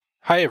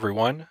Hi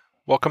everyone,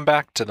 welcome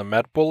back to the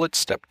MedBullets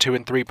Step 2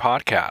 and 3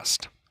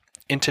 podcast.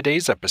 In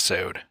today's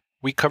episode,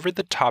 we covered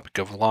the topic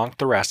of long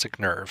thoracic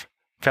nerve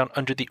found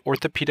under the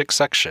Orthopedics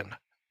section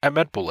at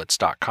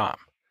medbullets.com.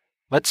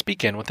 Let's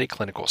begin with a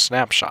clinical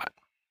snapshot.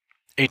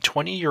 A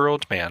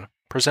 20-year-old man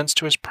presents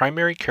to his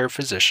primary care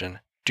physician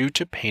due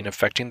to pain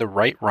affecting the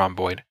right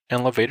rhomboid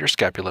and levator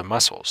scapula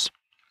muscles.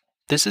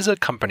 This is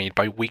accompanied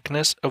by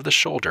weakness of the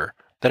shoulder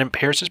that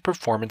impairs his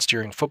performance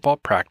during football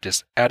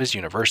practice at his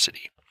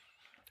university.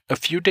 A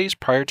few days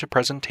prior to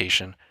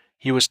presentation,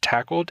 he was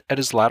tackled at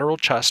his lateral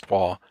chest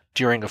wall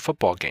during a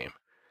football game.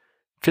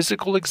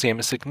 Physical exam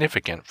is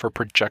significant for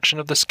projection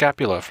of the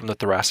scapula from the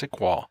thoracic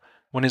wall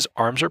when his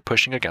arms are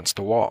pushing against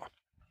the wall.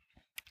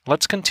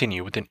 Let's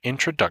continue with an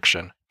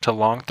introduction to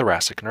long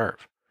thoracic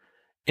nerve.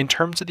 In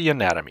terms of the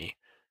anatomy,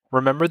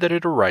 remember that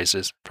it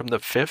arises from the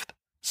 5th,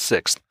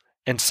 6th,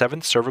 and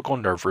 7th cervical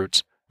nerve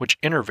roots which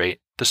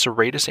innervate the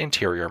serratus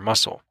anterior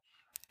muscle,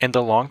 and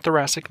the long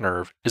thoracic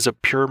nerve is a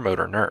pure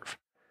motor nerve.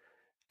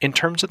 In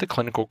terms of the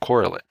clinical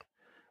correlate,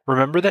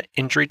 remember that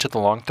injury to the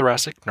long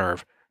thoracic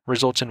nerve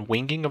results in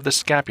winging of the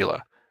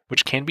scapula,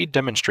 which can be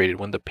demonstrated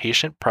when the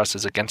patient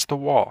presses against the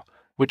wall,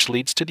 which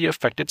leads to the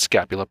affected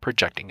scapula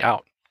projecting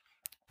out.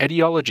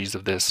 Etiologies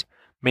of this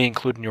may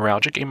include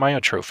neuralgic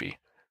amyotrophy,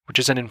 which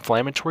is an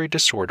inflammatory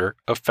disorder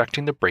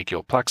affecting the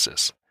brachial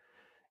plexus.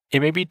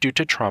 It may be due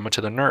to trauma to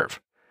the nerve.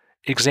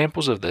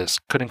 Examples of this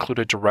could include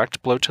a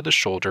direct blow to the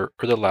shoulder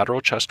or the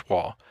lateral chest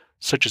wall,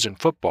 such as in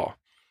football,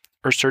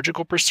 or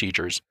surgical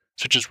procedures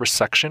such as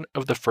resection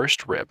of the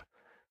first rib,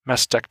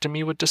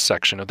 mastectomy with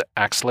dissection of the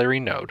axillary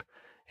node,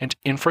 and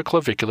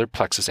infraclavicular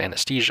plexus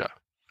anesthesia.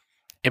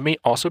 It may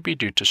also be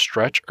due to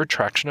stretch or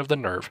traction of the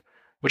nerve,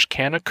 which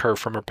can occur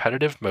from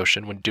repetitive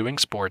motion when doing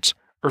sports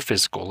or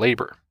physical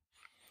labor.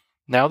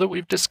 Now that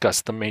we've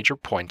discussed the major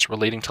points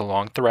relating to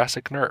long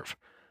thoracic nerve,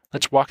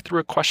 let's walk through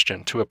a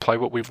question to apply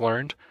what we've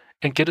learned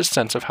and get a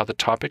sense of how the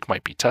topic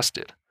might be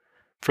tested.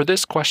 For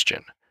this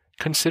question,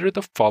 consider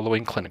the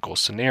following clinical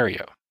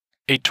scenario.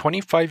 A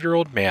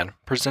 25-year-old man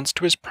presents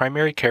to his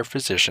primary care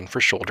physician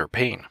for shoulder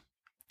pain.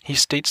 He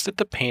states that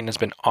the pain has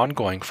been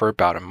ongoing for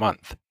about a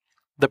month.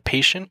 The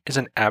patient is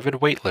an avid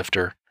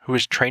weightlifter who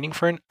is training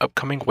for an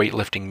upcoming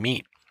weightlifting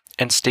meet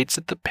and states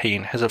that the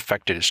pain has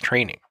affected his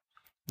training.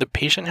 The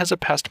patient has a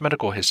past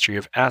medical history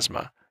of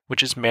asthma,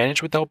 which is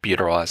managed with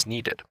albuterol as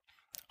needed.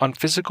 On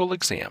physical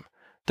exam,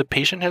 the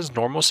patient has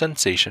normal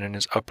sensation in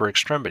his upper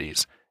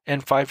extremities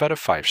and 5 out of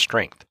 5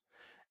 strength.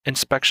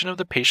 Inspection of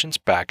the patient's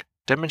back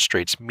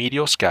demonstrates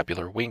medial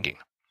scapular winging.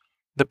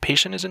 The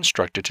patient is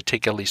instructed to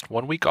take at least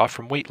 1 week off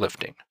from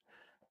weightlifting.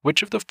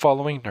 Which of the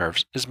following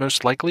nerves is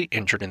most likely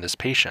injured in this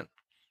patient?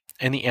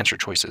 And the answer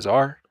choices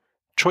are: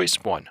 Choice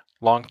 1,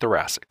 long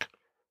thoracic;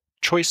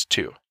 Choice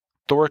 2,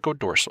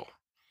 thoracodorsal;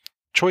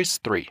 Choice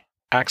 3,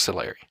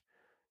 axillary;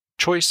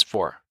 Choice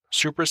 4,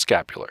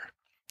 suprascapular;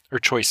 or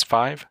Choice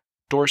 5,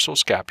 dorsal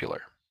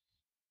scapular.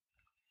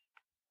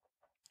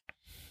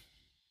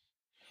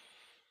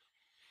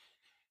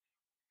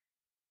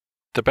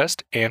 The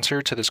best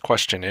answer to this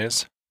question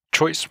is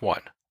Choice 1,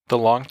 the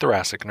long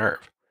thoracic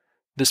nerve.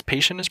 This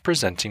patient is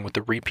presenting with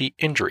a repeat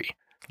injury,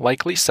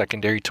 likely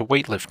secondary to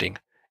weightlifting,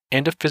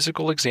 and a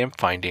physical exam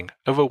finding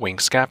of a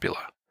winged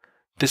scapula.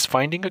 This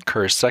finding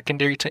occurs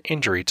secondary to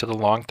injury to the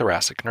long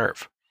thoracic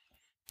nerve.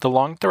 The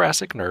long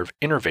thoracic nerve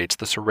innervates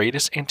the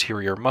serratus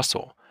anterior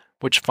muscle,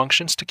 which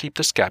functions to keep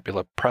the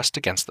scapula pressed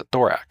against the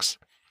thorax.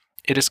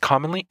 It is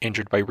commonly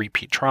injured by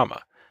repeat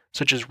trauma,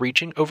 such as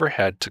reaching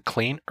overhead to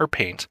clean or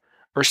paint,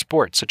 or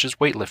sports such as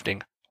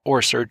weightlifting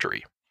or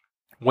surgery.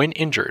 When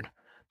injured,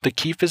 the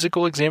key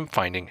physical exam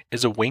finding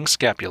is a winged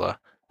scapula,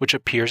 which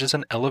appears as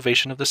an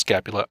elevation of the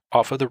scapula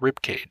off of the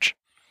rib cage.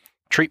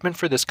 Treatment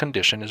for this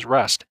condition is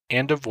rest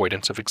and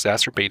avoidance of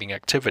exacerbating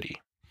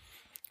activity.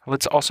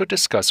 Let's also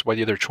discuss why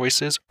the other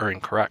choices are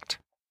incorrect.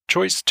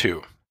 Choice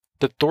 2.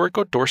 The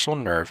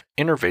thoracodorsal nerve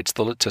innervates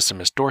the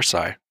latissimus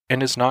dorsi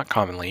and is not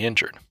commonly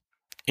injured.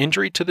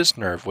 Injury to this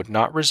nerve would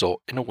not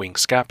result in a winged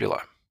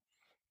scapula.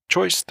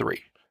 Choice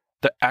 3.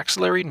 The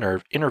axillary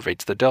nerve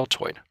innervates the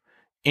deltoid.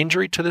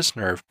 Injury to this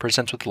nerve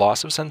presents with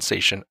loss of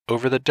sensation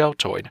over the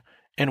deltoid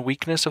and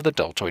weakness of the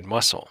deltoid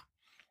muscle.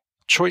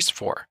 Choice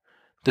 4.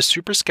 The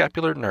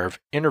suprascapular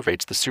nerve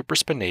innervates the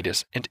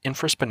supraspinatus and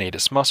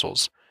infraspinatus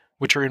muscles,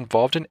 which are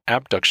involved in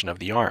abduction of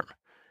the arm.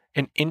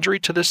 An injury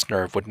to this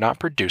nerve would not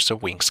produce a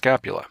winged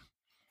scapula.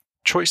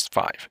 Choice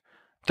 5.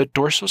 The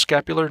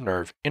dorsoscapular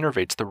nerve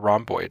innervates the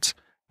rhomboids,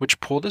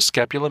 which pull the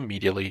scapula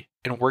medially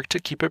and work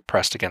to keep it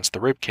pressed against the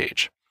rib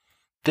cage.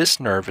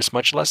 This nerve is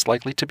much less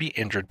likely to be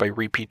injured by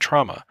repeat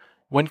trauma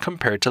when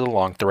compared to the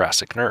long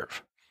thoracic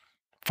nerve.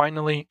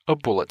 Finally, a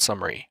bullet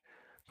summary.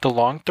 The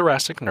long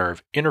thoracic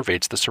nerve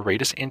innervates the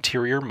serratus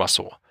anterior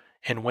muscle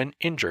and when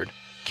injured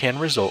can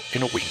result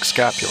in a winged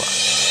scapula.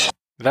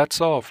 That's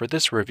all for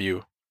this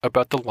review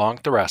about the long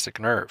thoracic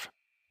nerve.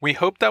 We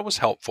hope that was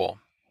helpful.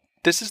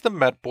 This is the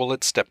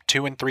MedBullets Step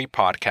 2 and 3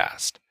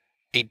 podcast,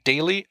 a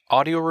daily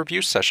audio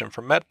review session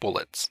for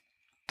MedBullets,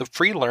 the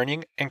free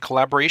learning and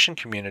collaboration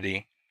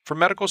community for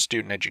medical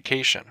student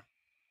education.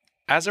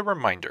 As a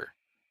reminder,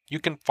 you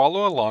can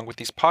follow along with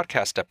these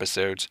podcast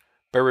episodes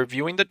by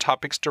reviewing the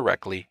topics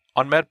directly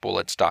on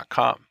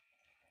medbullets.com.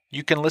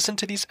 You can listen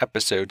to these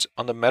episodes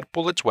on the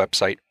MedBullets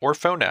website or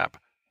phone app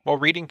while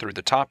reading through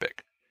the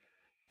topic.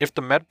 If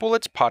the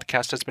MedBullets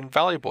podcast has been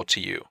valuable to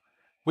you,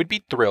 we'd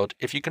be thrilled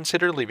if you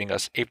consider leaving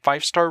us a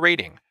 5-star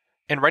rating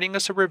and writing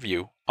us a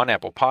review on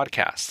Apple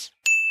Podcasts.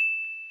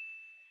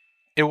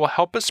 It will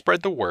help us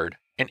spread the word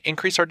and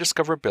increase our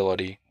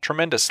discoverability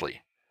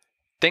tremendously.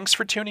 Thanks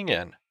for tuning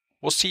in.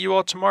 We'll see you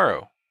all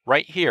tomorrow,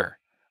 right here,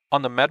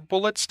 on the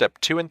MedBullets Step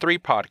 2 and 3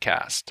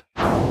 podcast.